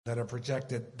that are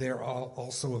projected. They're all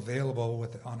also available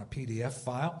on a PDF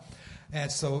file,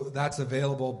 and so that's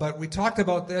available. But we talked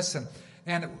about this,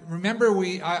 and remember,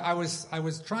 I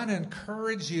was trying to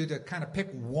encourage you to kind of pick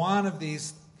one of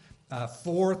these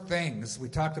 4 things. We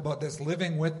talked about this,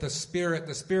 living with the Spirit.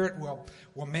 The Spirit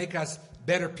will make us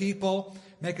better people,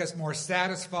 make us more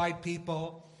satisfied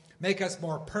people, make us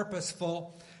more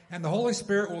purposeful, and the Holy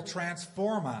Spirit will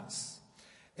transform us.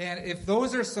 And if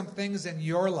those are some things in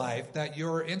your life that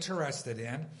you're interested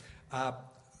in,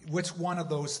 which one of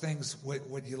those things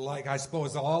would you like? I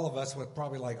suppose all of us would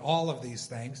probably like all of these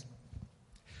things.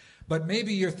 But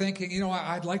maybe you're thinking,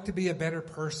 I'd like to be a better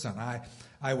person.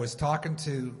 I was talking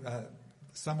to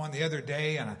someone the other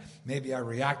day, and maybe I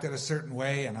reacted a certain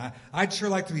way, and I'd sure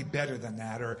like to be better than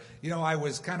that. Or, I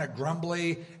was kind of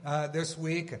grumbly this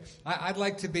week. I'd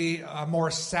like to be a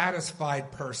more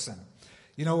satisfied person.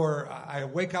 Or I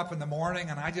wake up in the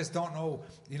morning and I just don't know,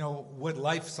 what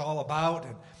life's all about.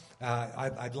 And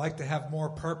I'd like to have more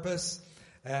purpose,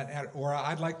 or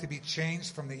I'd like to be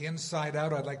changed from the inside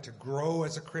out. I'd like to grow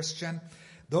as a Christian.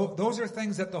 Those are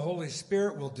things that the Holy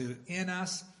Spirit will do in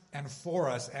us and for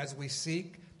us as we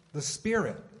seek the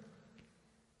Spirit.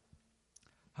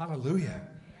 Hallelujah.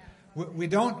 We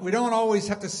don't always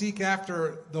have to seek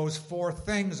after those 4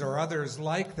 things or others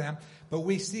like them, but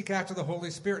we seek after the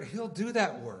Holy Spirit. He'll do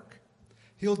that work.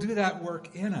 He'll do that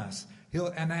work in us.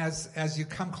 And as you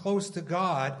come close to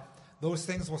God, those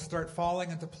things will start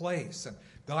falling into place, and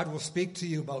God will speak to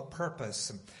you about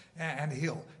purpose, and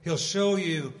He'll show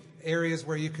you areas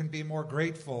where you can be more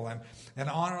grateful, and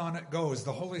on it goes.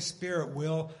 The Holy Spirit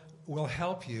will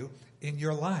help you in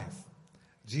your life.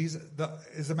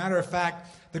 As a matter of fact,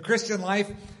 the Christian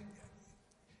life,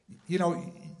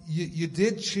 you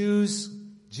did choose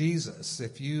Jesus.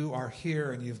 If you are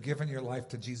here and you've given your life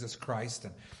to Jesus Christ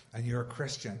and you're a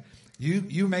Christian,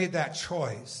 you made that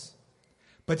choice.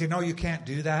 But you can't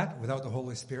do that without the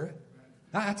Holy Spirit.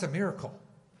 That's a miracle.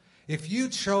 If you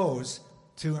chose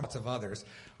to, and lots of others,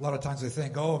 a lot of times we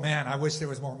think, oh man, I wish there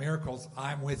was more miracles.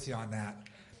 I'm with you on that.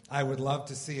 I would love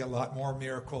to see a lot more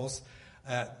miracles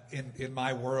in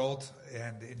my world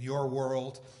and in your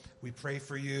world. We pray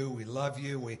for you. We love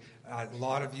you. A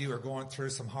lot of you are going through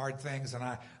some hard things, and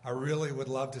I really would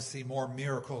love to see more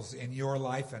miracles in your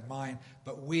life and mine.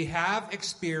 But we have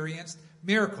experienced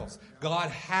miracles.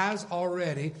 God has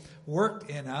already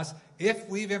worked in us. If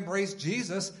we've embraced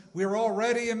Jesus, we're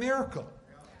already a miracle.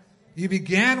 You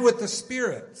began with the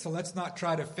Spirit, so let's not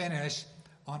try to finish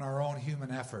on our own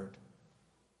human effort.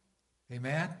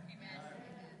 Amen?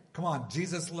 Come on,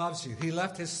 Jesus loves you. He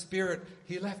left His Spirit.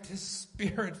 He left His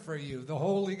Spirit for you, the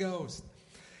Holy Ghost.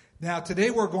 Now, today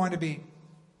we're going to be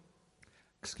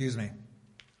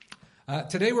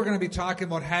talking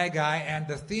about Haggai, and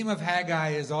the theme of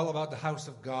Haggai is all about the house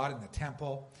of God and the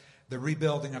temple, the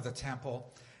rebuilding of the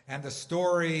temple. And the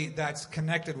story that's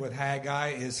connected with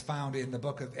Haggai is found in the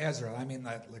book of Ezra. I mean,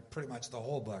 like pretty much the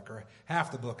whole book, or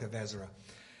half the book of Ezra.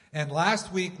 And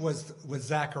last week was with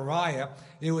Zechariah.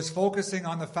 It was focusing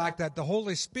on the fact that the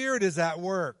Holy Spirit is at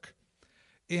work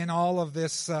in all of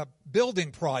this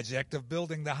building project of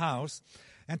building the house.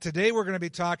 And today we're going to be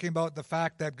talking about the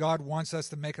fact that God wants us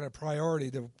to make it a priority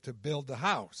to build the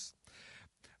house.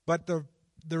 But the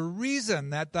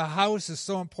reason that the house is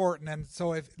so important, and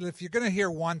so if you're going to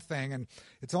hear one thing, and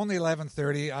it's only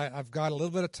 11:30, I've got a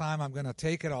little bit of time. I'm going to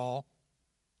take it all,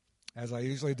 as I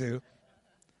usually do.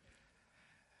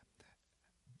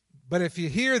 But if you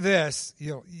hear this,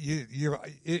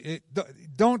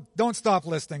 don't stop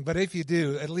listening. But if you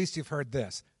do, at least you've heard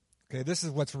this. Okay, this is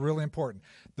what's really important.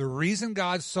 The reason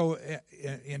God's so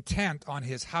intent on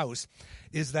His house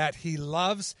is that He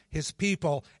loves His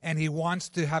people and He wants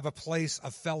to have a place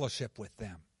of fellowship with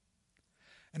them.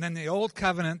 And in the Old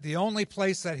Covenant, the only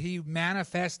place that He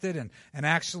manifested and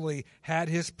actually had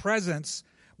His presence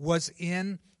was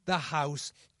in the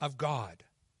house of God.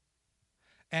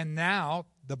 And now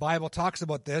the Bible talks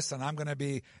about this, and I'm going to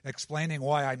be explaining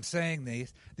why I'm saying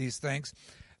these things.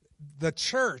 The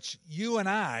church, you and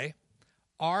I,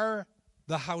 are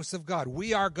the house of God.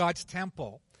 We are God's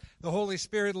temple. The Holy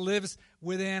Spirit lives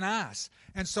within us.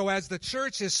 And so as the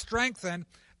church is strengthened,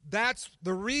 that's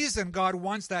the reason God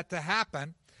wants that to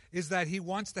happen, is that He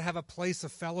wants to have a place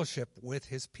of fellowship with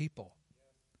His people.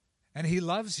 And He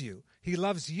loves you. He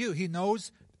loves you. He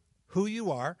knows who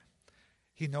you are.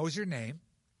 He knows your name.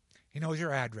 He knows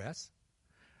your address.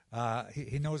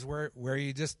 He knows where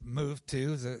you just moved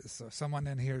to. So someone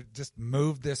in here just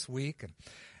moved this week.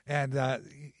 And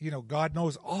God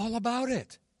knows all about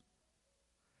it.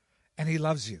 And He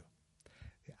loves you.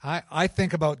 I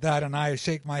think about that and I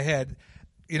shake my head.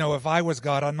 If I was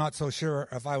God, I'm not so sure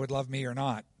if I would love me or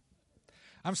not.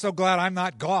 I'm so glad I'm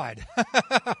not God.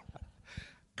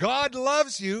 God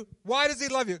loves you. Why does he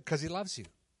love you? Because he loves you.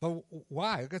 But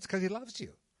why? It's because he loves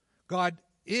you. God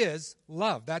is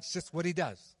love. That's just what he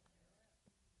does.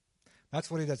 That's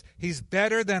what he does. He's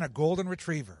better than a golden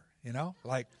retriever,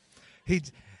 Like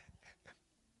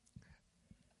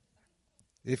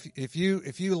if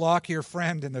you lock your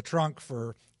friend in the trunk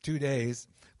for 2 days,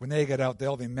 when they get out,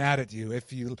 they'll be mad at you.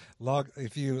 If you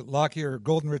lock your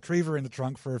golden retriever in the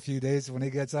trunk for a few days, when he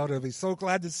gets out, he'll be so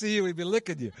glad to see you. He'll be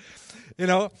licking you.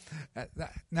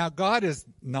 Now God is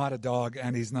not a dog,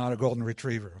 and he's not a golden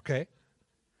retriever. Okay.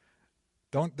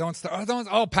 Don't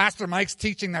start. Pastor Mike's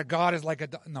teaching that God is like a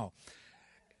dog. No.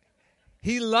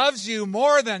 He loves you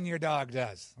more than your dog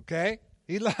does. Okay.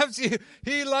 He loves you.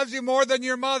 He loves you more than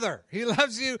your mother. He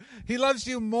loves you. He loves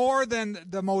you more than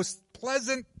the most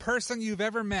pleasant person you've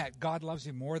ever met. God loves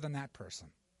you more than that person.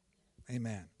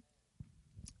 Amen.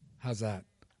 How's that?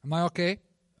 Am I okay?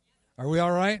 Are we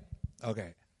all right?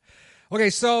 Okay. Okay,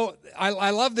 so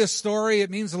I love this story. It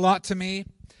means a lot to me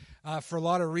for a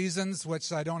lot of reasons,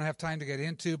 which I don't have time to get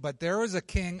into. But there was a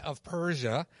king of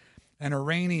Persia, an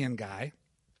Iranian guy,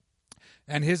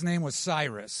 and his name was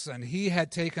Cyrus, and he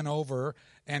had taken over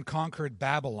and conquered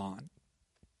Babylon.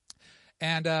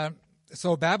 And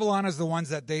so Babylon is the ones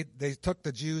that they took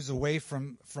the Jews away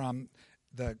from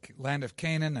the land of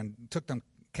Canaan and took them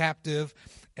captive,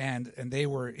 and they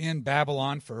were in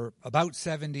Babylon for about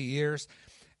 70 years.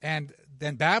 And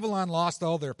then Babylon lost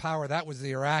all their power. That was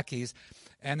the Iraqis.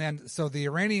 And then so the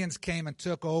Iranians came and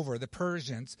took over, the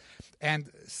Persians. And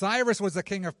Cyrus was the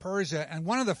king of Persia. And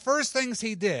one of the first things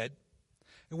he did,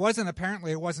 it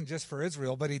wasn't just for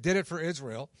Israel, but he did it for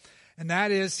Israel. And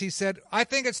that is, he said, I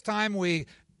think it's time we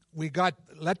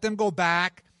let them go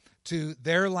back to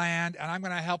their land, and I'm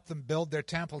going to help them build their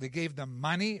temple. He gave them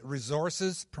money,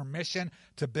 resources, permission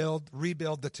to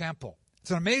rebuild the temple.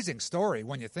 It's an amazing story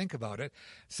when you think about it.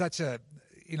 Such a,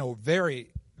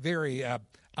 very, very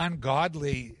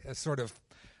ungodly sort of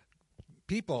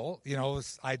people,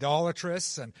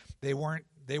 idolatrous, and they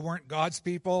weren't God's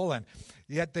people, and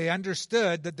yet they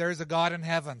understood that there's a God in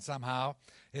heaven somehow.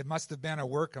 It must have been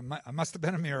it must have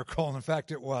been a miracle. In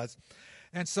fact, it was.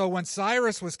 And so when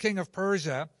Cyrus was king of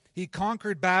Persia, he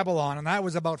conquered Babylon, and that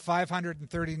was about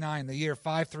 539, the year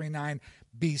 539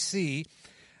 BC.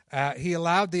 He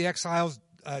allowed the exiles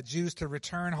Jews to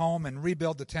return home and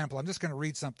rebuild the temple. I'm just going to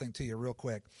read something to you real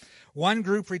quick. One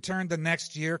group returned the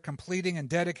next year, completing and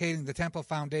dedicating the temple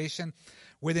foundation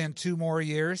within 2 more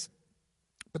years.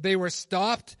 But they were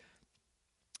stopped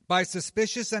by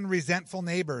suspicious and resentful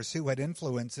neighbors who had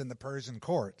influence in the Persian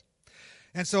court.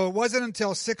 And so it wasn't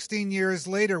until 16 years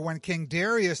later, when King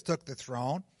Darius took the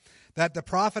throne, that the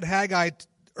prophet Haggai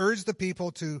urged the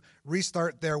people to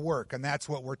restart their work. And that's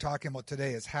what we're talking about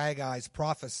today, is Haggai's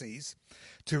prophecies,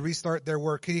 to restart their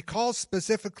work. He calls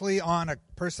specifically on a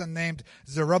person named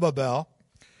Zerubbabel,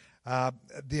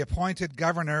 the appointed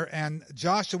governor, and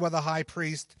Joshua the high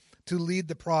priest, to lead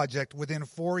the project. Within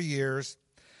 4 years,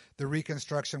 the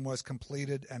reconstruction was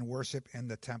completed and worship in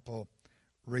the temple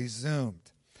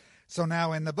resumed. So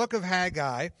now in the book of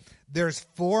Haggai, there's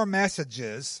 4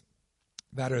 messages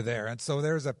that are there. And so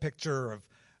there's a picture of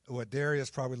what Darius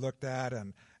probably looked at,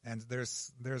 and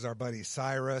there's our buddy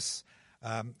Cyrus,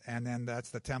 and then that's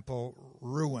the temple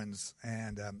ruins.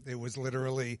 And it was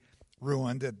literally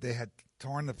ruined. They had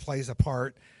torn the place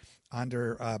apart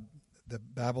under the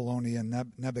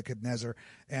Babylonian Nebuchadnezzar,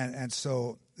 and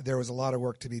so there was a lot of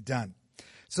work to be done.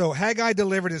 So Haggai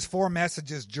delivered his 4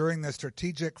 messages during the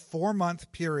strategic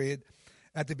 4-month period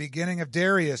at the beginning of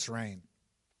Darius' reign.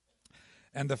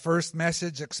 And the first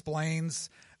message explains,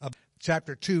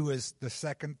 chapter 2 is the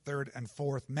second, third, and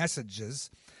fourth messages.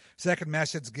 Second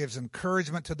message gives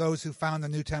encouragement to those who found the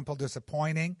new temple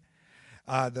disappointing.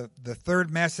 The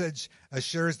third message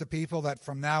assures the people that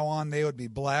from now on they would be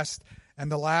blessed. And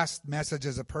the last message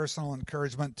is a personal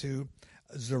encouragement to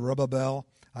Zerubbabel.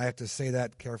 I have to say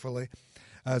that carefully.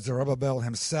 Zerubbabel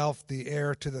himself, the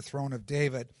heir to the throne of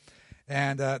David.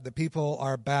 And the people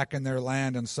are back in their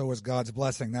land, and so is God's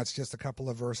blessing. That's just a couple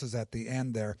of verses at the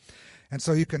end there. And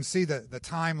so you can see the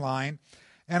timeline.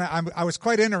 And I was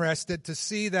quite interested to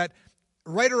see that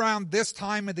right around this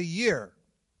time of the year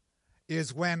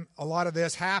is when a lot of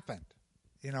this happened.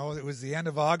 It was the end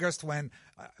of August when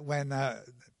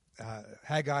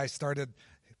Haggai started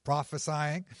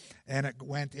prophesying, and it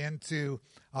went into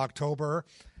October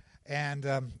and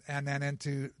then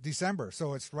into December.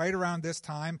 So it's right around this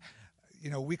time.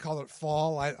 We call it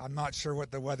fall. I'm not sure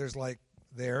what the weather's like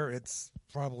there. It's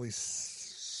probably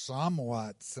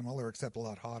somewhat similar, except a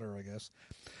lot hotter, I guess.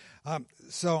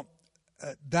 So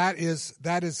that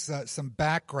is some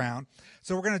background.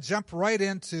 So we're going to jump right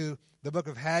into the book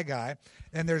of Haggai,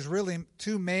 and there's really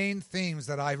two main themes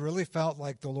that I really felt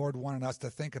like the Lord wanted us to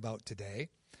think about today,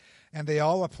 and they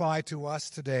all apply to us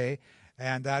today.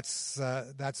 And that's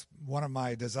one of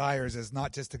my desires, is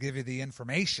not just to give you the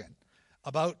information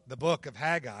about the book of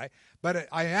Haggai, but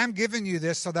I am giving you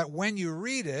this so that when you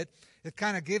read it, it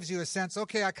kind of gives you a sense,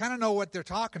 okay, I kind of know what they're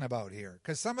talking about here.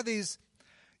 Because some of these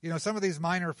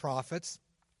minor prophets,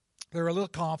 they're a little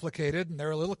complicated and they're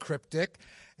a little cryptic,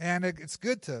 and it's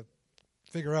good to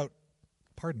figure out,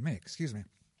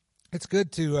 it's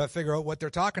good to figure out what they're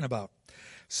talking about.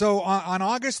 So on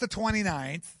August the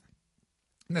 29th,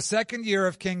 in the second year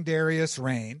of King Darius'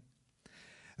 reign,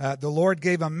 the Lord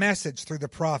gave a message through the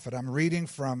prophet. I'm reading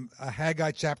from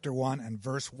Haggai chapter 1 and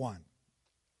verse 1.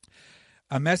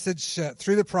 A message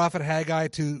through the prophet Haggai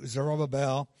to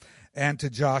Zerubbabel and to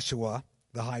Joshua,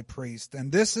 the high priest.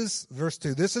 And this is, verse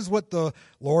 2, this is what the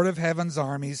Lord of heaven's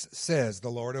armies says, the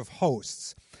Lord of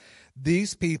hosts.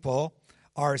 These people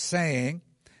are saying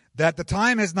that the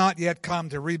time has not yet come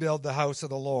to rebuild the house of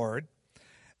the Lord.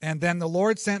 And then the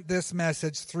Lord sent this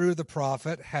message through the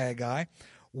prophet Haggai.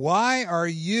 Why are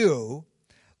you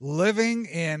living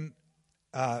in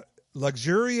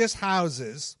luxurious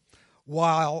houses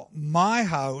while my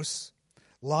house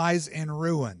lies in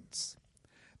ruins?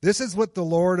 This is what the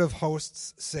Lord of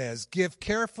hosts says. Give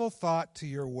careful thought to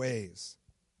your ways.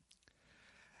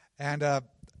 And, I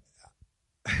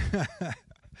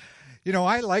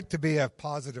like to be a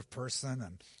positive person,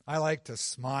 and I like to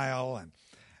smile,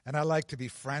 and I like to be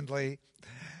friendly.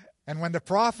 And when the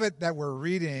prophet that we're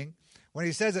reading, when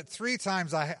he says it 3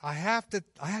 times, I have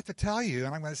to tell you,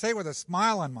 and I'm going to say it with a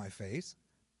smile on my face,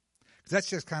 because that's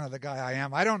just kind of the guy I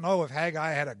am. I don't know if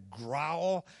Haggai had a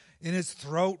growl in his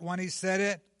throat when he said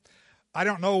it. I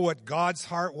don't know what God's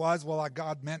heart was. Well,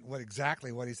 God meant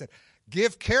exactly what he said.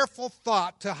 Give careful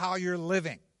thought to how you're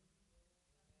living.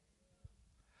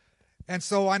 And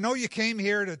so I know you came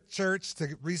here to church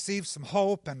to receive some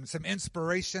hope and some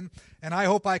inspiration, and I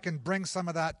hope I can bring some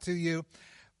of that to you.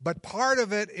 But part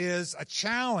of it is a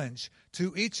challenge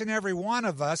to each and every one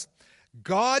of us.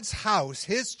 God's house,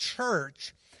 his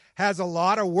church, has a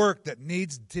lot of work that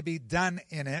needs to be done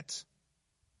in it.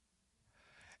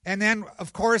 And then,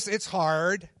 of course, it's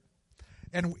hard.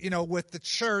 And, with the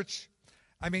church,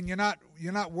 I mean, you're not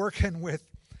working with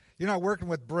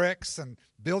bricks and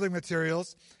building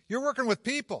materials. You're working with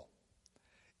people.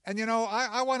 And,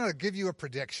 I want to give you a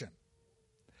prediction.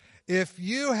 If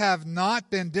you have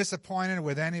not been disappointed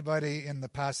with anybody in the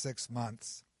past 6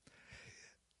 months,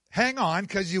 hang on,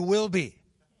 because you will be.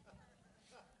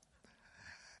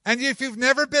 And if you've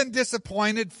never been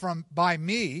disappointed by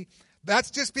me,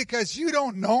 that's just because you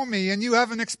don't know me and you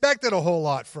haven't expected a whole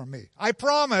lot from me. I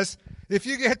promise, if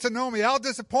you get to know me, I'll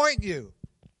disappoint you.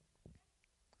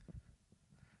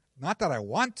 Not that I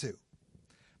want to,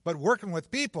 but working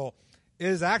with people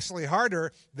is actually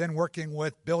harder than working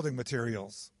with building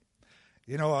materials.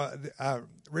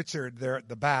 Richard there at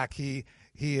the back, he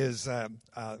is a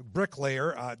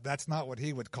bricklayer. That's not what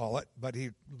he would call it, but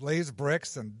he lays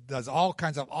bricks and does all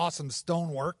kinds of awesome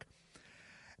stonework.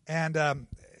 And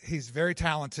he's very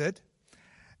talented,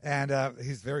 and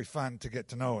he's very fun to get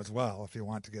to know as well. If you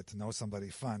want to get to know somebody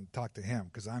fun, talk to him,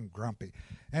 because I'm grumpy.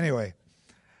 Anyway,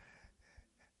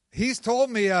 he's told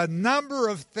me a number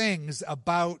of things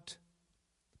about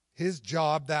his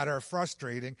job that are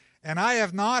frustrating, and I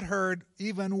have not heard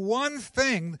even one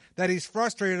thing that he's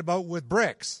frustrated about with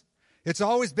bricks. It's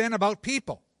always been about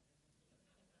people.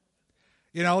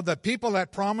 The people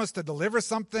that promise to deliver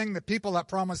something, the people that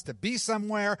promise to be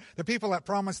somewhere, the people that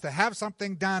promise to have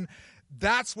something done,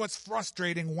 that's what's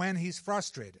frustrating when he's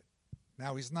frustrated.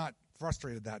 Now, he's not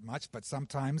frustrated that much, but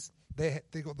sometimes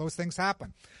those things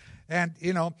happen. And,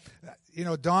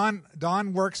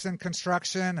 Don works in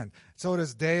construction, and so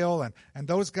does Dale, and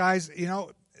those guys,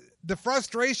 the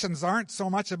frustrations aren't so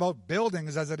much about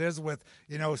buildings as it is with,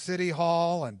 City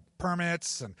Hall and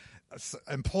permits and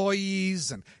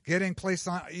employees and getting placed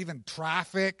on, even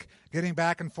traffic, getting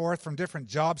back and forth from different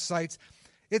job sites.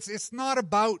 It's not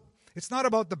about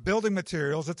the building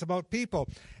materials. It's about people.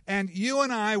 And you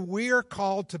and I, we are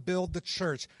called to build the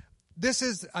church. This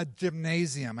is a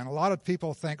gymnasium, and a lot of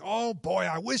people think, oh boy,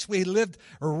 I wish we lived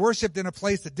or worshiped in a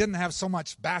place that didn't have so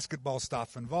much basketball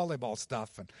stuff and volleyball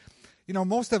stuff. And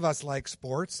most of us like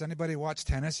sports. Anybody watch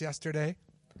tennis yesterday?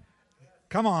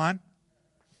 Come on.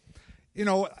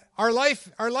 Our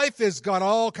life has got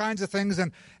all kinds of things,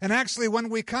 and actually when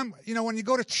we come, when you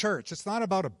go to church, it's not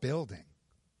about a building.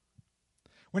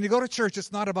 When you go to church,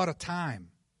 it's not about a time.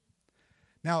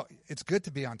 Now, it's good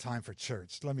to be on time for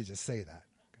church. Let me just say that.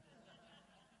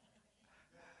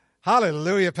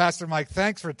 Hallelujah, Pastor Mike.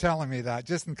 Thanks for telling me that.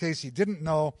 Just in case you didn't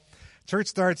know, church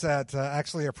starts at,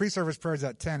 actually, our pre-service prayer is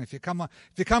at 10. If you come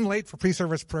late for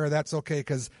pre-service prayer, that's okay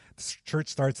because church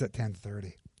starts at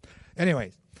 10:30.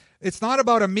 Anyway, it's not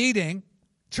about a meeting.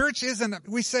 Church isn't,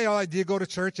 we say, oh, do you go to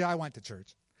church? Yeah, I went to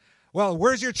church. Well,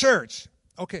 where's your church?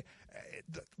 Okay,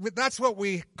 that's what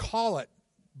we call it.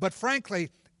 But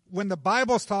frankly, when the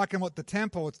Bible's talking about the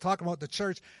temple, it's talking about the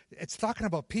church, it's talking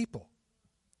about people.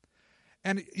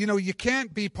 And, you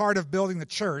can't be part of building the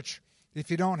church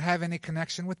if you don't have any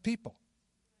connection with people.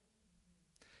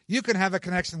 You can have a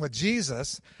connection with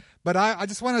Jesus, but I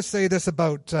just want to say this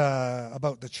about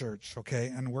the church, okay?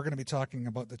 And we're going to be talking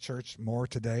about the church more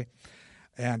today.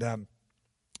 And, a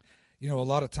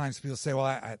lot of times people say, well,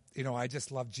 I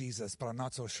just love Jesus, but I'm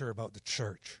not so sure about the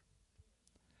church.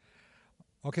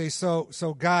 Okay, so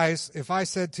guys, if I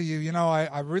said to you,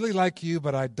 I really like you,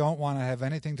 but I don't want to have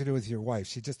anything to do with your wife.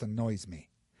 She just annoys me.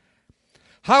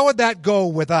 How would that go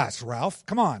with us, Ralph?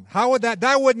 Come on. How would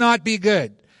that would not be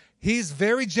good. He's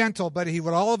very gentle, but he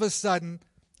would all of a sudden,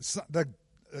 the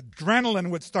adrenaline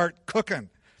would start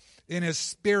cooking in his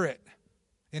spirit,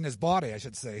 in his body, I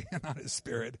should say, not his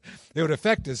spirit. It would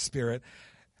affect his spirit.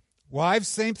 Wives,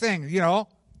 same thing.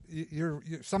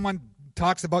 Someone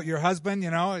talks about your husband,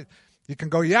 you can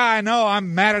go, yeah, I know,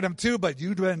 I'm mad at him too, but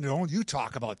don't you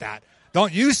talk about that.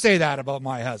 Don't you say that about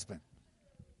my husband.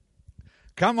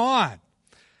 Come on.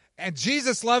 And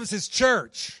Jesus loves his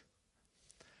church.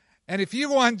 And if you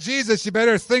want Jesus, you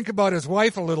better think about his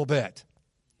wife a little bit.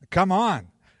 Come on.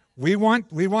 We want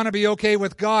to be okay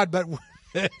with God, but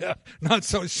we're not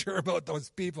so sure about those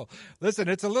people. Listen,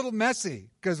 it's a little messy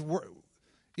because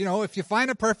if you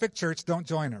find a perfect church, don't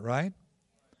join it, right?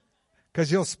 Because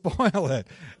you'll spoil it.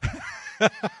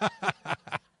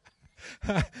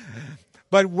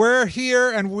 But we're here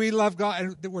and we love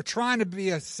God. And we're trying to be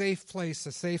a safe place,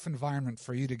 a safe environment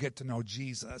for you to get to know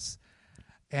Jesus.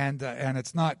 And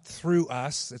it's not through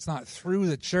us. It's not through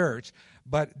the church.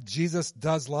 But Jesus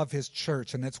does love his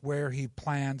church, and it's where he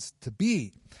plans to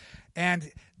be.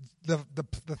 And the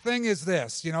thing is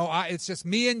this, it's just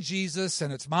me and Jesus,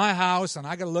 and it's my house, and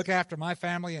I got to look after my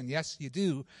family. And yes, you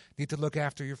do need to look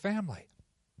after your family.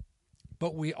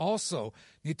 But we also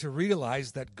need to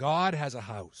realize that God has a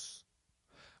house.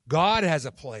 God has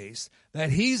a place that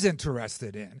he's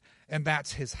interested in, and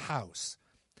that's his house.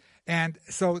 And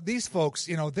so these folks,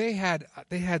 they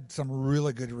had some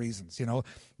really good reasons.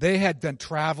 They had been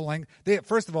traveling.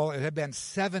 First of all, it had been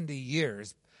 70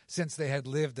 years since they had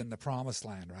lived in the Promised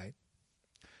Land, right?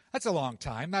 That's a long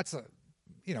time. That's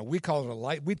we'd call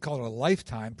it a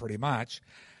lifetime pretty much.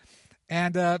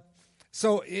 And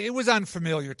so it was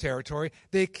unfamiliar territory.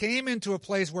 They came into a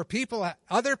place where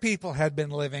other people had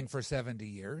been living for 70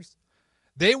 years.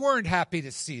 They weren't happy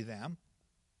to see them.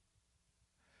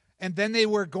 And then they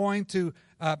were going to,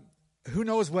 who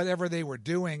knows whatever they were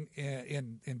doing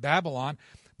in Babylon,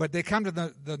 but they come to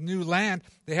the new land.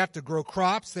 They have to grow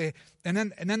crops. And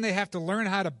then they have to learn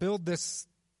how to build this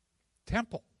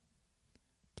temple.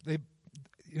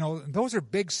 Those are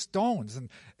big stones, and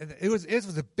it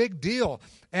was a big deal,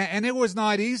 and it was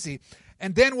not easy.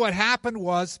 And then what happened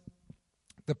was,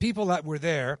 the people that were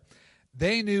there,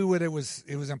 they knew what it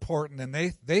was important, and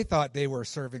they thought they were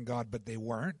serving God, but they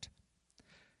weren't.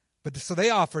 But so they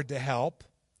offered to help,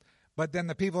 but then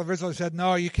the people of Israel said,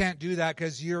 "No, you can't do that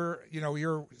because you're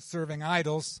serving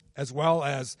idols as well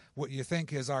as what you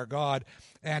think is our God,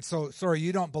 and so sorry,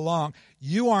 you don't belong.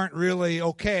 You aren't really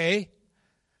okay."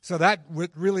 So that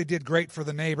really did great for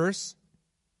the neighbors.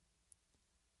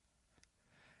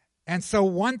 And so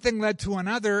one thing led to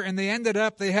another, and they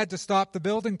had to stop the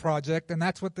building project, and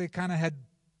that's what they kind of had,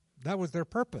 that was their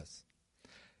purpose.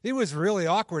 It was really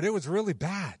awkward. It was really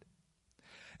bad.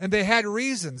 And they had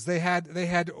reasons. They had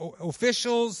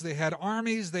officials, they had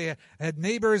armies, they had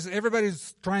neighbors.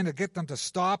 Everybody's trying to get them to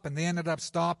stop, and they ended up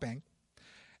stopping.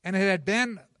 And it had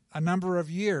been a number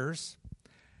of years.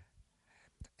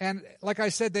 And like I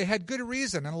said, they had good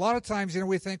reason. And a lot of times,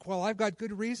 we think, well, I've got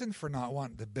good reason for not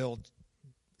wanting to build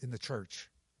in the church.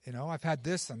 I've had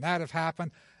this and that have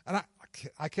happened. And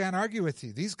I can't argue with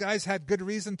you. These guys had good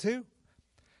reason too.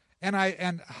 And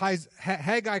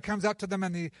Haggai comes up to them,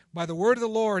 and by the word of the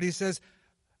Lord, he says,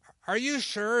 "Are you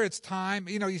sure it's time?"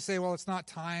 You say, "Well, it's not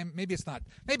time. Maybe it's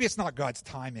not God's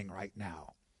timing right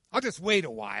now. I'll just wait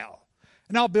a while,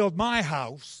 and I'll build my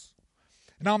house,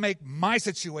 and I'll make my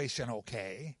situation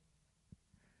okay,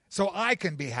 so I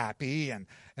can be happy, and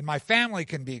my family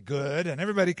can be good, and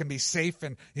everybody can be safe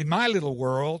in my little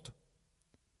world."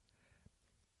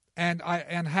 And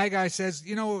Haggai says,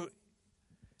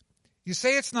 you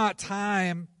say it's not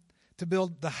time to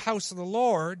build the house of the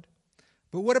Lord,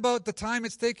 But what about the time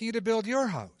it's taking you to build your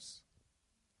house?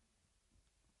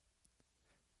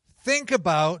 Think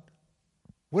about,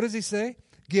 what does he say?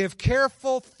 Give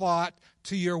careful thought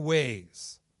to your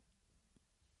ways.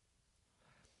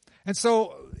 And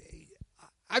so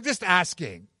I'm just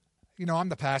asking, I'm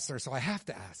the pastor, so I have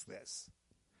to ask this.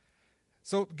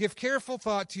 So give careful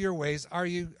thought to your ways. Are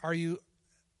you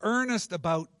earnest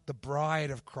about the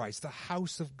bride of Christ, the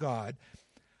house of God?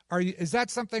 Is that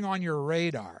something on your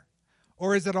radar?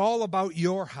 Or is it all about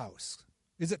your house?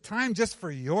 Is it time just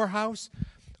for your house?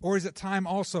 Or is it time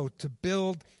also to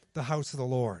build the house of the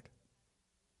Lord?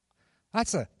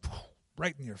 That's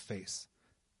right in your face.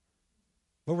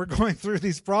 But we're going through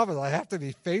these problems. I have to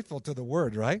be faithful to the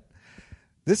word, right?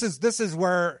 This is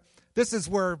where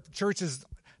churches,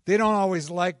 they don't always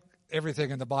like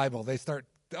everything in the Bible. They start,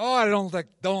 I don't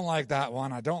like that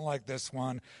one. I don't like this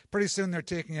one. Pretty soon they're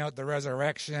taking out the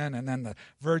resurrection and then the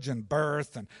virgin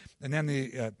birth and then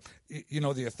the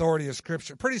authority of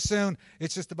Scripture. Pretty soon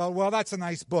it's just about, well, that's a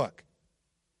nice book.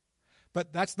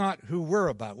 But that's not who we're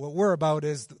about. What we're about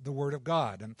is the Word of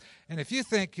God. And if you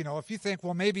think,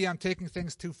 well, maybe I'm taking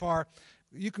things too far,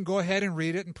 you can go ahead and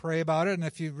read it and pray about it. And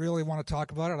if you really want to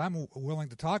talk about it, I'm willing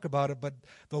to talk about it. But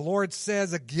the Lord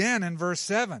says again in verse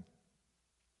 7,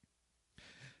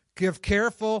 give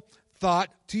careful thought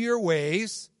to your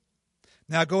ways.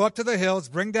 Now go up to the hills,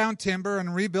 bring down timber,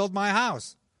 and rebuild my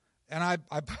house. And I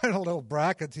put a little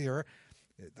bracket here.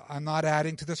 I'm not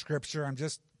adding to the Scripture. I'm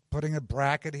just putting a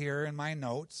bracket here in my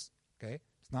notes. Okay?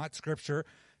 It's not Scripture.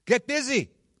 Get busy.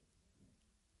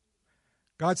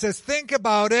 God says, think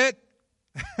about it.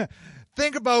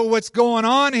 Think about what's going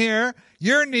on here.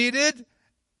 You're needed.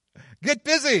 Get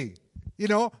busy.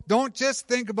 Don't just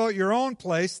think about your own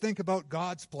place. Think about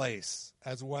God's place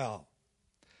as well.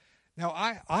 Now,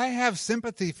 I have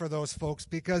sympathy for those folks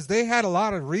because they had a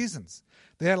lot of reasons.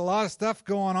 They had a lot of stuff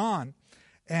going on,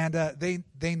 and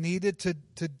they needed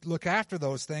to look after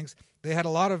those things. They had a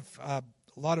lot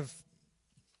of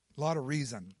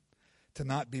reason to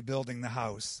not be building the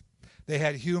house. They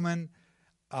had human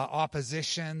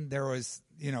opposition. There was,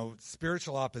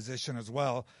 spiritual opposition as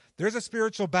well. There's a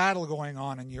spiritual battle going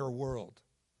on in your world.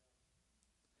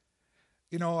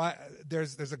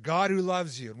 There's a God who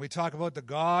loves you, and we talk about the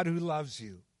God who loves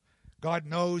you. God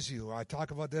knows you. I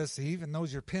talk about this. He even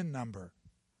knows your PIN number.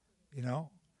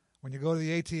 When you go to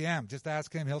the ATM, just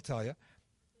ask him. He'll tell you.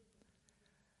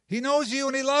 He knows you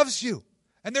and he loves you.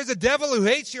 And there's a devil who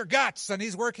hates your guts, and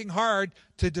he's working hard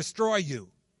to destroy you.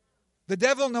 The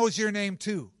devil knows your name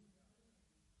too.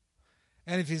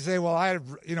 And if you say, well,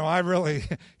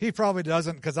 he probably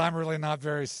doesn't because I'm really not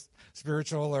very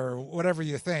spiritual or whatever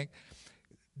you think.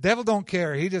 Devil don't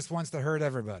care. He just wants to hurt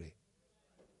everybody.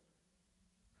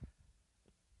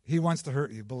 He wants to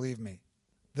hurt you, believe me.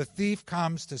 The thief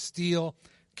comes to steal,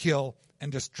 kill,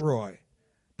 and destroy.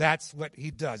 That's what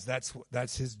he does.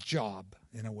 That's his job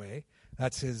in a way.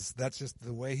 That's just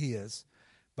the way he is.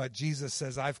 But Jesus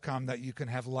says, I've come that you can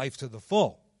have life to the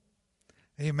full.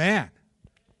 Amen.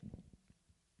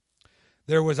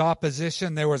 There was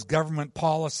opposition. There was government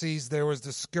policies. There was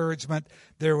discouragement.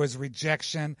 There was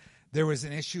rejection. There was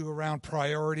an issue around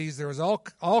priorities. There was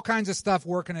all kinds of stuff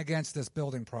working against this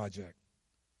building project.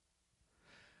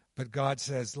 But God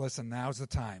says, listen, now's the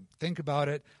time. Think about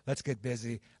it. Let's get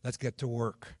busy. Let's get to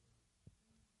work.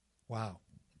 Wow.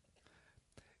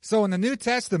 So in the New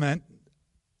Testament,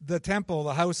 the temple,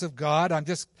 the house of God, I'm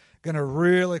just going to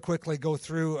really quickly go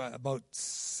through about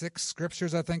 6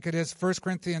 scriptures, I think it is. 1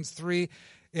 Corinthians 3,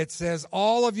 it says,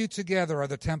 all of you together are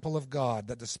the temple of God,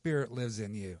 that the Spirit lives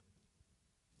in you.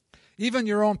 Even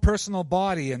your own personal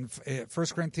body in 1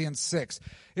 Corinthians 6.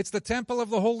 It's the temple of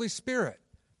the Holy Spirit.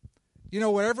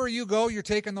 Wherever you go, you're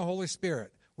taking the Holy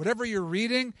Spirit. Whatever you're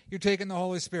reading, you're taking the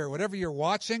Holy Spirit. Whatever you're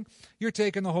watching, you're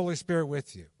taking the Holy Spirit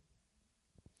with you.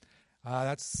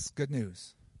 That's good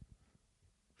news.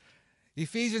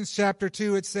 Ephesians chapter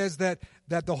 2, it says that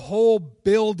the whole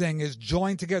building is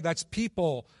joined together. That's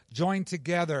people joined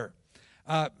together,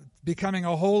 becoming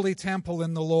a holy temple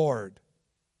in the Lord.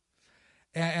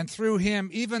 And through him,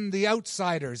 even the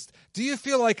outsiders. Do you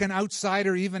feel like an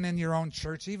outsider even in your own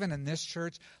church, even in this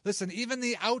church? Listen, even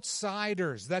the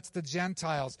outsiders, that's the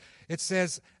Gentiles. It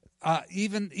says,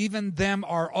 even them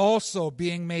are also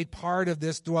being made part of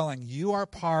this dwelling. You are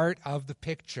part of the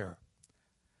picture.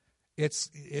 This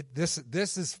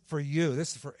is for you.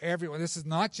 This is for everyone. This is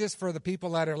not just for the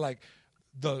people that are like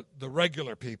the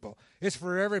regular people. It's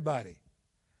for everybody.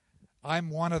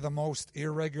 I'm one of the most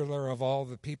irregular of all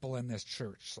the people in this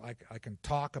church. I can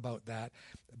talk about that.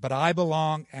 But I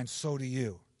belong, and so do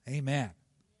you. Amen.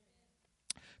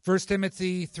 1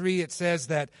 Timothy 3, it says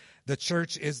that The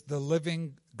church is the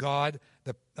living God.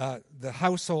 The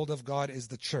household of God is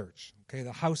the church. Okay,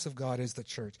 the house of God is the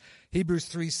church. Hebrews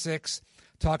 3:6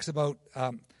 talks about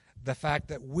the fact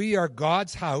that we are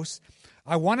God's house.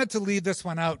 I wanted to leave this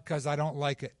one out because I don't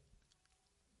like it.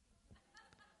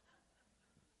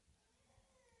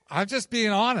 I'm just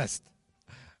being honest.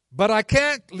 But I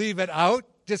can't leave it out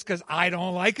just because I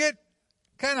don't like it.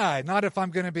 Can I? Not if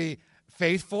I'm going to be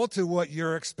faithful to what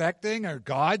you're expecting or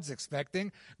God's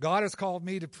expecting. God has called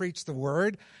me to preach the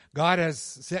word. God has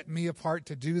set me apart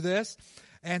to do this.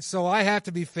 And so I have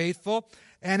to be faithful.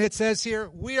 And it says here,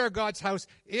 we are God's house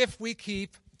if we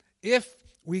keep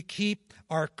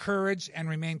our courage and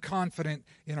remain confident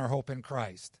in our hope in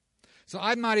Christ. So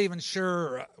I'm not even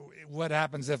sure what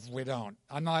happens if we don't.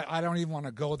 I don't even want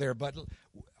to go there, but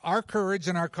our courage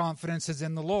and our confidence is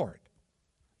in the Lord,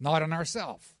 not in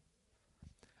ourselves.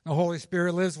 The Holy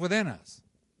Spirit lives within us.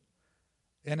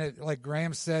 And it, like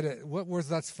Graham said, what was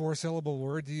that 4-syllable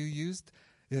word you used?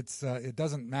 It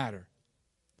doesn't matter.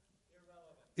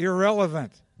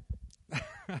 Irrelevant.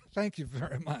 Thank you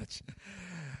very much.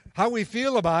 How we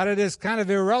feel about it is kind of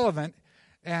irrelevant,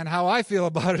 and how I feel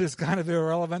about it is kind of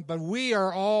irrelevant, but we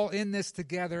are all in this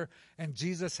together, and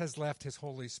Jesus has left his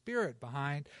Holy Spirit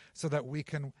behind so that we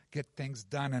can get things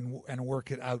done and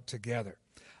work it out together.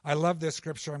 I love this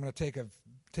scripture. I'm going to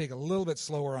take a little bit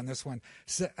slower on this one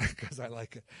because I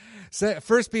like it.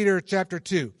 1 Peter chapter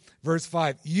 2, verse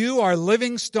 5. You are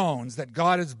living stones that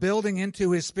God is building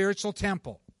into his spiritual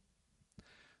temple.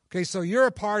 Okay, so you're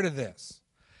a part of this.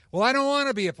 Well, I don't want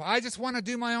to be a part. I just want to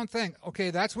do my own thing. Okay,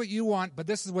 that's what you want, but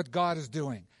this is what God is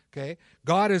doing. Okay,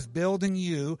 God is building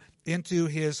you into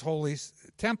his holy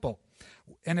temple.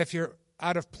 And if you're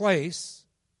out of place,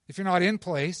 if you're not in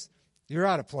place, you're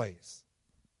out of place.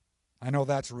 I know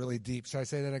that's really deep. Should I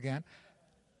say that again?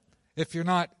 If you're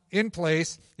not in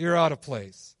place, you're out of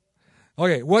place.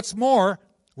 Okay, what's more,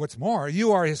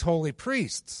 you are his holy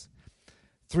priests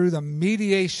through the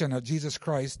mediation of Jesus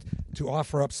Christ to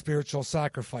offer up spiritual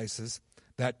sacrifices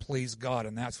that please God,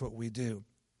 and that's what we do.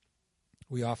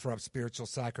 We offer up spiritual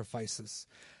sacrifices,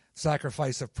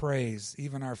 sacrifice of praise,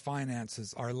 even our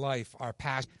finances, our life, our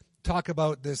passion. Talk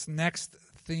about this next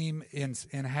theme in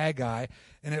Haggai,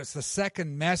 and it's the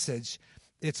second message.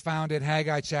 It's found in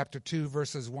Haggai chapter 2,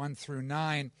 verses 1 through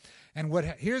 9.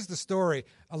 And here's the story.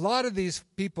 A lot of these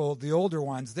people, the older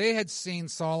ones, they had seen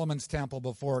Solomon's temple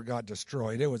before it got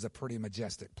destroyed. It was a pretty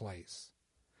majestic place.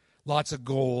 Lots of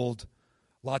gold,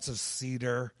 lots of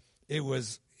cedar. It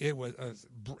was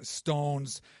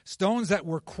stones that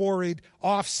were quarried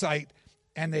off-site,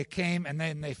 and they came and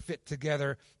then they fit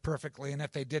together perfectly. And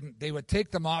if they didn't, they would take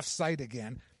them off-site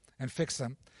again and fix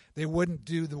them. They wouldn't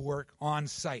do the work on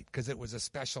site because it was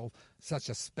such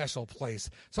a special place.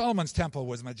 Solomon's temple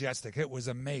was majestic. It was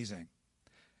amazing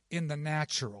in the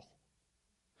natural.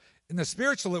 In the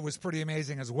spiritual, it was pretty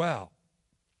amazing as well,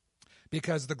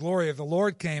 because the glory of the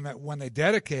Lord came when they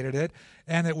dedicated it,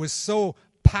 and it was so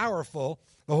powerful.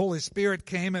 The Holy Spirit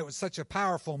came. It was such a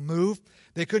powerful move.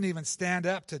 They couldn't even stand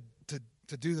up to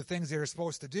do the things they were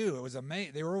supposed to do. It was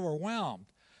amazing. They were overwhelmed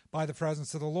by the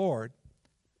presence of the Lord.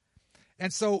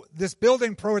 And so this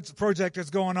building project is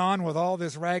going on with all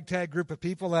this ragtag group of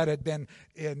people that had been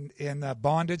in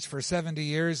bondage for 70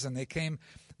 years, and they came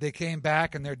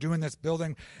back, and they're doing this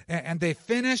building, and they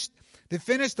finished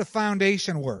the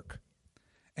foundation work.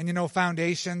 And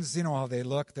foundations, you know how they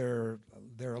look. They're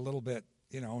a little bit,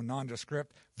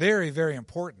 nondescript. Very, very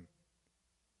important.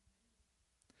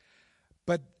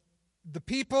 But the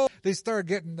people, they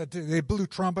started they blew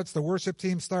trumpets. The worship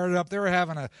team started up. They're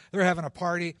having a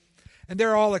party. And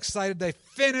they're all excited. They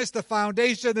finished the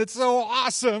foundation. It's so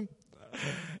awesome.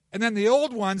 And then the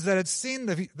old ones that had seen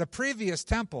the previous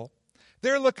temple,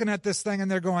 they're looking at this thing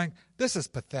and they're going, this is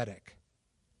pathetic.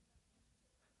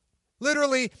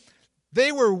 Literally,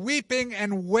 they were weeping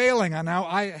and wailing. And now,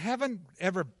 I haven't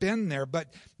ever been there,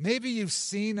 but maybe you've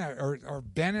seen or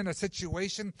been in a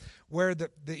situation where the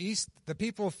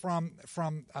people from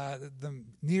the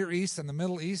Near East and the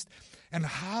Middle East, and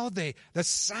how the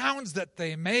sounds that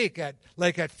they make at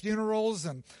funerals,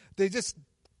 and they just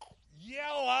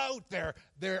yell out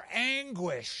their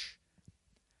anguish.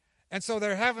 And so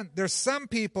there's some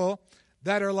people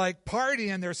that are like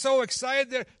partying. They're so excited.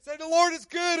 They say, the Lord is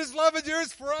good. His love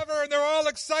endures forever. And they're all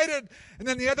excited. And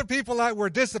then the other people that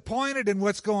were disappointed in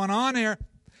what's going on here,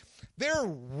 they're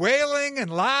wailing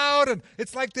and loud. And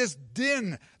it's like this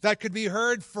din that could be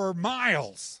heard for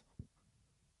miles.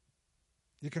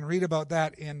 You can read about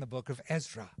that in the book of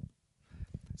Ezra.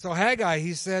 So Haggai,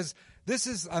 he says, this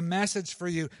is a message for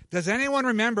you. Does anyone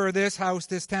remember this house,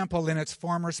 this temple in its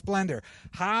former splendor?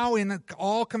 How in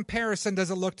all comparison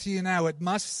does it look to you now? It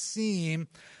must seem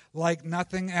like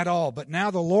nothing at all. But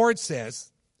now the Lord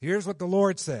says, here's what the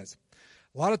Lord says.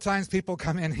 A lot of times people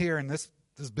come in here in this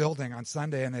building on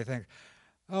Sunday and they think,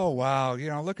 oh, wow,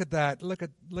 look at that, look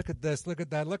at this, look at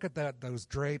that, those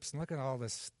drapes, and look at all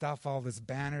this stuff, all these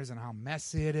banners, and how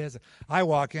messy it is. I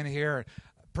walk in here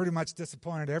pretty much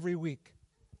disappointed every week.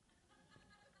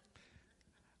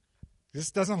 This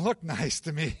doesn't look nice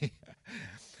to me.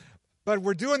 But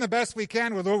we're doing the best we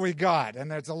can with what we got,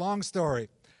 and it's a long story.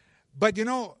 But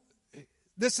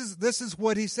this is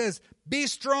what he says. Be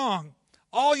strong,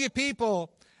 all you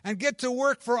people, and get to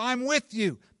work, for I'm with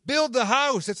you. Build the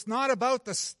house. It's not about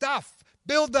the stuff.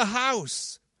 Build the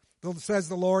house, says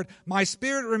the Lord. My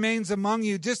spirit remains among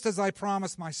you, just as I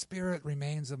promised. My spirit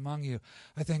remains among you.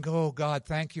 I think, oh God,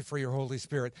 thank you for your Holy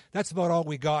Spirit. That's about all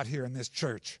we got here in this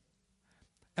church.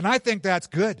 And I think that's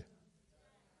good.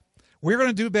 We're going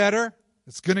to do better.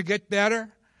 It's going to get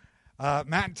better.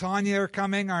 Matt and Tanya are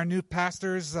coming, our new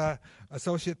pastors,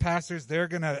 associate pastors. They're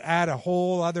going to add a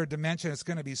whole other dimension. It's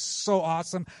going to be so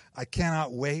awesome. I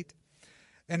cannot wait.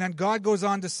 And then God goes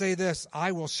on to say this,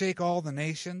 I will shake all the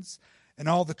nations, and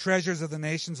all the treasures of the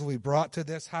nations will be brought to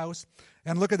this house.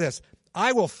 And look at this.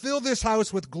 I will fill this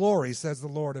house with glory, says the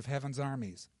Lord of heaven's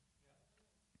armies.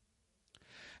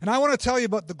 And I want to tell you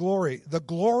about the glory. The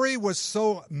glory was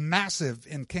so massive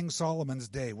in King Solomon's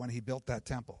day when he built that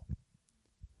temple.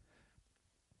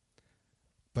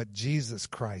 But Jesus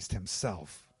Christ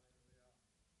himself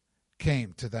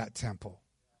came to that temple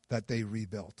that they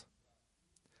rebuilt.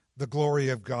 The glory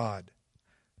of God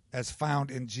as found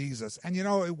in Jesus. And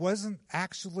it wasn't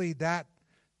actually that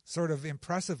sort of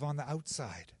impressive on the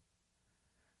outside.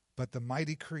 But the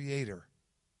mighty creator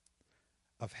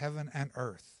of heaven and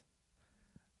earth,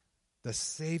 the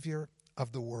Savior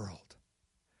of the world,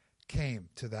 came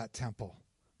to that temple.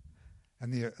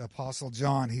 And the Apostle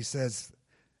John, he says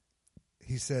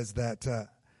that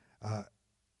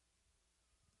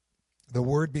the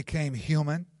Word became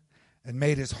human and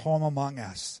made his home among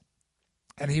us.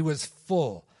 And he was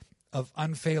full of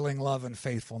unfailing love and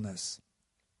faithfulness.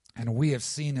 And we have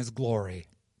seen his glory,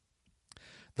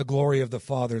 the glory of the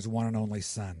Father's one and only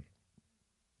Son.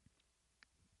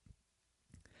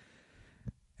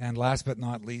 And last but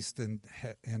not least, in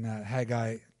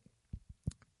Haggai,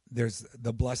 there's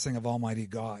the blessing of Almighty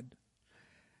God.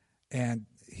 And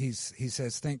he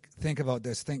says, think about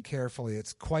this, think carefully.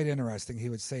 It's quite interesting. He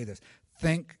would say this,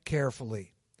 think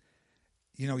carefully.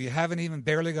 You haven't even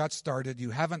barely got started.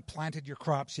 You haven't planted your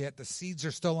crops yet. The seeds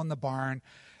are still in the barn.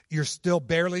 You're still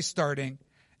barely starting.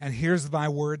 And here's my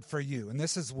word for you. And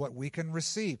this is what we can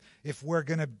receive if we're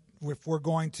going to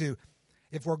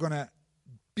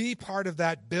be part of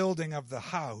that building of the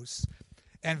house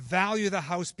and value the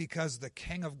house, because the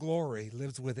King of Glory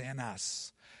lives within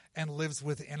us and lives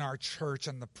within our church,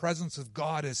 and the presence of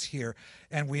God is here,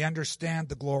 and we understand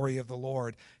the glory of the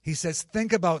Lord. He says,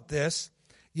 think about this.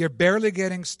 You're barely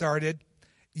getting started.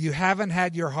 You haven't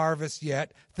had your harvest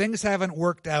yet. Things haven't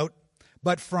worked out.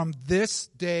 But from this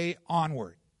day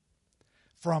onward,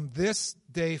 from this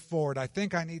day forward, I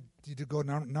think I need you to go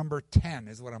number 10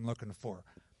 is what I'm looking for.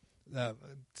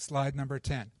 Slide number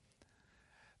 10.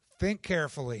 Think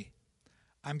carefully.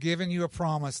 I'm giving you a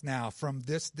promise now. From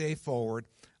this day forward,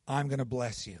 I'm going to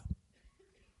bless you.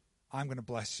 I'm going to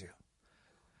bless you.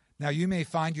 Now, you may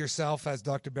find yourself, as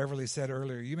Dr. Beverly said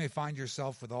earlier, you may find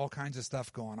yourself with all kinds of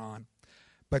stuff going on.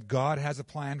 But God has a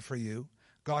plan for you.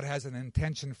 God has an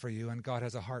intention for you, and God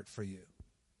has a heart for you.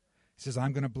 He says,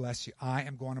 I'm going to bless you. I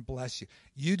am going to bless you.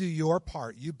 You do your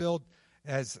part. You build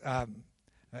his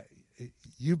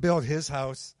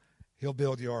house, he'll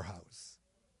build your house.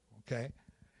 Okay?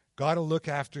 God will look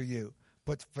after you.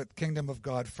 Put the kingdom of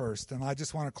God first. And I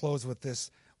just want to close with this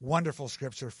wonderful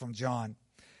scripture from John.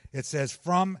 It says,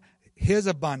 from his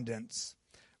abundance,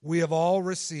 we have all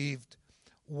received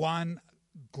one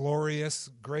glorious,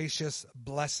 gracious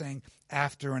blessing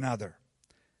after another.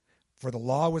 For the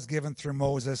law was given through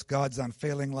Moses. God's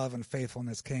unfailing love and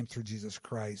faithfulness came through Jesus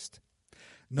Christ.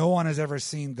 No one has ever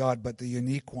seen God, but the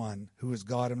unique one, who is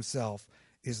God himself,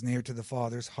 is near to the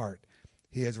Father's heart.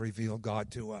 He has revealed God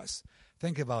to us.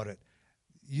 Think about it.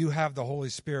 You have the Holy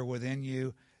Spirit within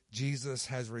you. Jesus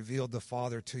has revealed the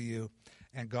Father to you,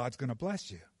 and God's going to bless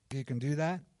you. You can do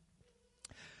that?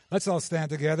 Let's all stand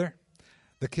together.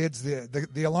 The kids,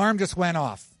 the alarm just went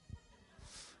off.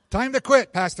 Time to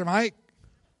quit, Pastor Mike.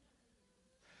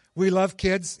 We love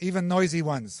kids, even noisy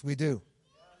ones. We do.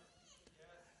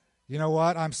 You know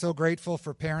what? I'm so grateful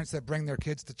for parents that bring their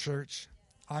kids to church.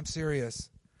 I'm serious.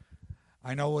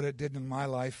 I know what it did in my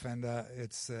life, and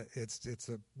it's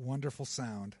a wonderful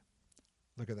sound.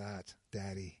 Look at that,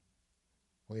 Daddy.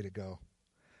 Way to go.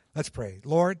 Let's pray.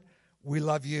 Lord, we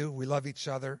love you. We love each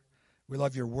other. We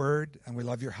love your word, and we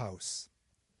love your house.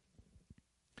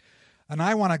 And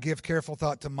I want to give careful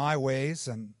thought to my ways.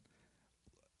 And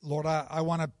Lord, I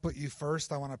want to put you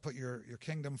first. I want to put your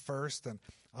kingdom first. And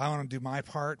I want to do my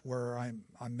part where I'm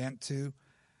meant to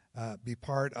be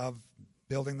part of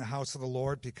building the house of the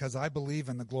Lord, because I believe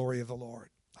in the glory of the Lord.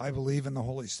 I believe in the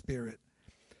Holy Spirit.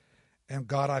 And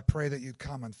God, I pray that you'd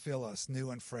come and fill us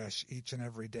new and fresh each and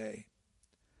every day.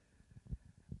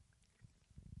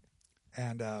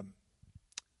 And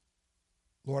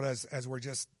Lord, as we're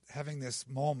just having this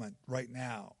moment right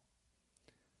now,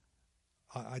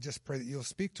 I just pray that you'll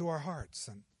speak to our hearts.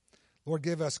 And Lord,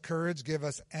 give us courage, give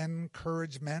us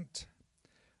encouragement.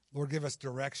 Lord, give us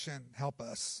direction. Help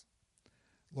us,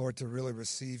 Lord, to really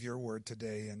receive your word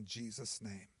today in Jesus'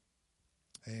 name.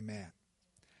 Amen.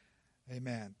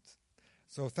 Amen.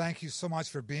 So thank you so much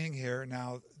for being here.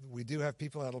 Now, we do have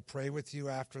people that will pray with you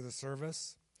after the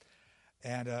service.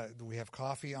 And we have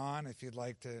coffee on if you'd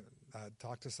like to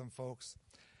talk to some folks.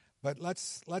 But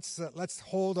let's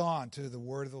hold on to the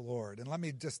word of the Lord. And let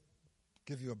me just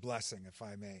give you a blessing, if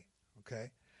I may.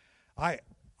 Okay?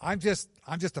 I'm just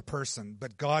a person,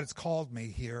 but God has called me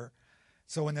here.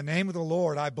 So in the name of the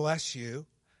Lord, I bless you.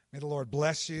 May the Lord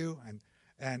bless you,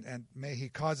 and may he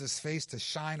cause his face to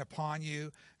shine upon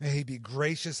you. May he be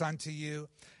gracious unto you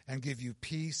and give you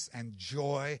peace and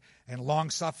joy and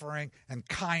long-suffering and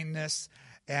kindness.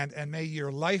 And may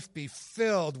your life be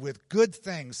filled with good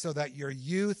things so that your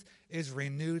youth is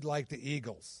renewed like the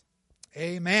eagles.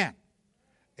 Amen.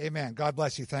 Amen. God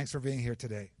bless you. Thanks for being here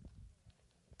today.